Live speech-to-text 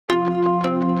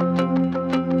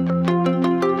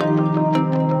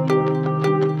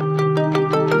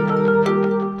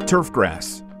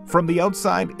Turfgrass. From the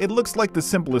outside, it looks like the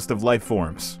simplest of life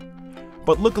forms.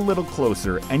 But look a little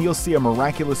closer and you'll see a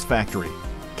miraculous factory.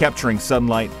 Capturing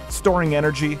sunlight, storing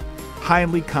energy,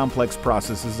 highly complex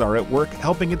processes are at work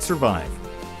helping it survive.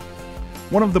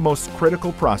 One of the most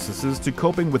critical processes to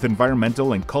coping with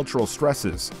environmental and cultural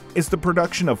stresses is the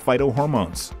production of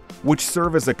phytohormones, which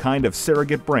serve as a kind of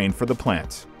surrogate brain for the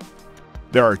plant.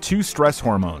 There are 2 stress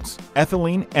hormones,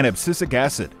 ethylene and abscisic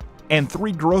acid, and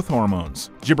 3 growth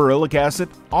hormones, gibberellic acid,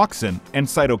 auxin, and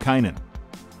cytokinin.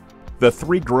 The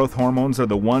 3 growth hormones are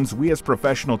the ones we as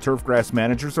professional turfgrass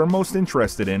managers are most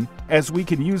interested in, as we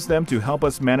can use them to help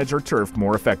us manage our turf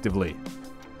more effectively.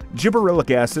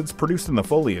 Gibberellic acids produced in the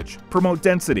foliage promote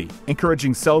density,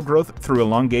 encouraging cell growth through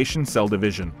elongation cell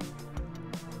division.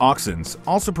 Auxins,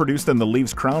 also produced in the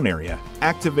leaves crown area,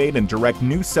 activate and direct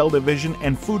new cell division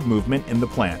and food movement in the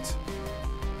plant.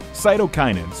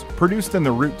 Cytokinins, produced in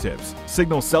the root tips,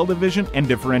 signal cell division and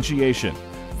differentiation,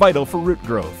 vital for root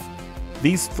growth.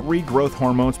 These 3 growth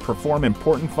hormones perform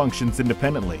important functions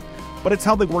independently, but it's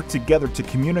how they work together to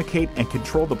communicate and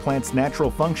control the plant's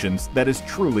natural functions that is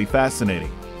truly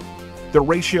fascinating. The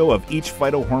ratio of each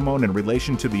phytohormone in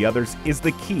relation to the others is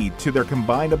the key to their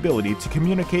combined ability to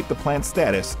communicate the plant's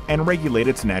status and regulate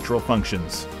its natural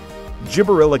functions.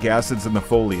 Gibberellic acids in the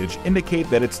foliage indicate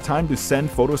that it's time to send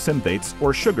photosynthates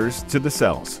or sugars to the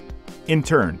cells. In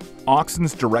turn,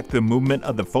 auxins direct the movement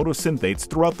of the photosynthates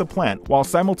throughout the plant while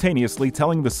simultaneously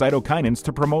telling the cytokinins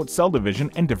to promote cell division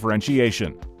and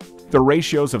differentiation. The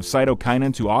ratios of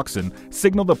cytokinin to auxin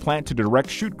signal the plant to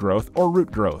direct shoot growth or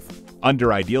root growth.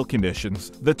 Under ideal conditions,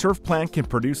 the turf plant can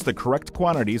produce the correct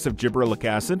quantities of gibberellic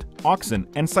acid, auxin,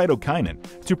 and cytokinin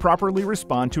to properly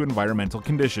respond to environmental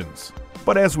conditions.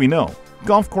 But as we know,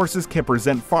 golf courses can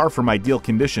present far from ideal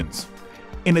conditions.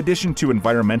 In addition to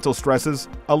environmental stresses,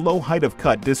 a low height of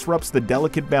cut disrupts the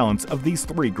delicate balance of these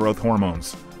 3 growth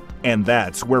hormones. And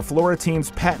that's where Florantine's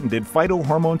patented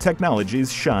phytohormone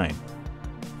technologies shine.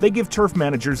 They give turf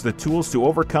managers the tools to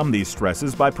overcome these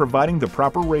stresses by providing the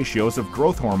proper ratios of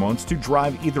growth hormones to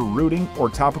drive either rooting or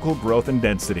topical growth and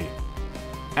density.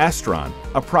 Astron,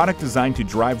 a product designed to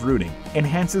drive rooting,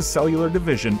 enhances cellular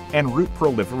division and root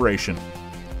proliferation.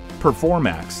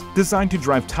 Performax, designed to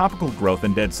drive topical growth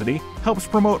and density, helps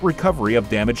promote recovery of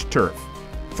damaged turf.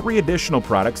 3 additional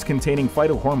products containing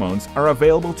phytohormones are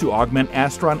available to augment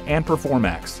Astron and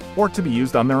Performax, or to be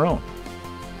used on their own.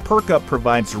 Perk Up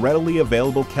provides readily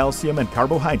available calcium and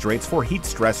carbohydrates for heat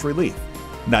stress relief,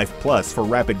 Knife Plus for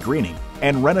rapid greening,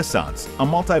 and Renaissance, a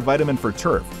multivitamin for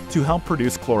turf, to help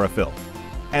produce chlorophyll.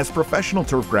 As professional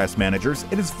turfgrass managers,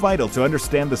 it is vital to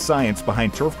understand the science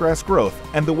behind turfgrass growth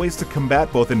and the ways to combat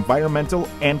both environmental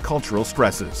and cultural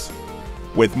stresses.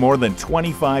 With more than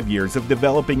 25 years of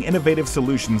developing innovative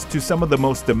solutions to some of the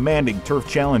most demanding turf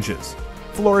challenges,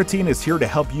 Florantine is here to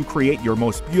help you create your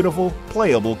most beautiful,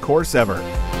 playable course ever.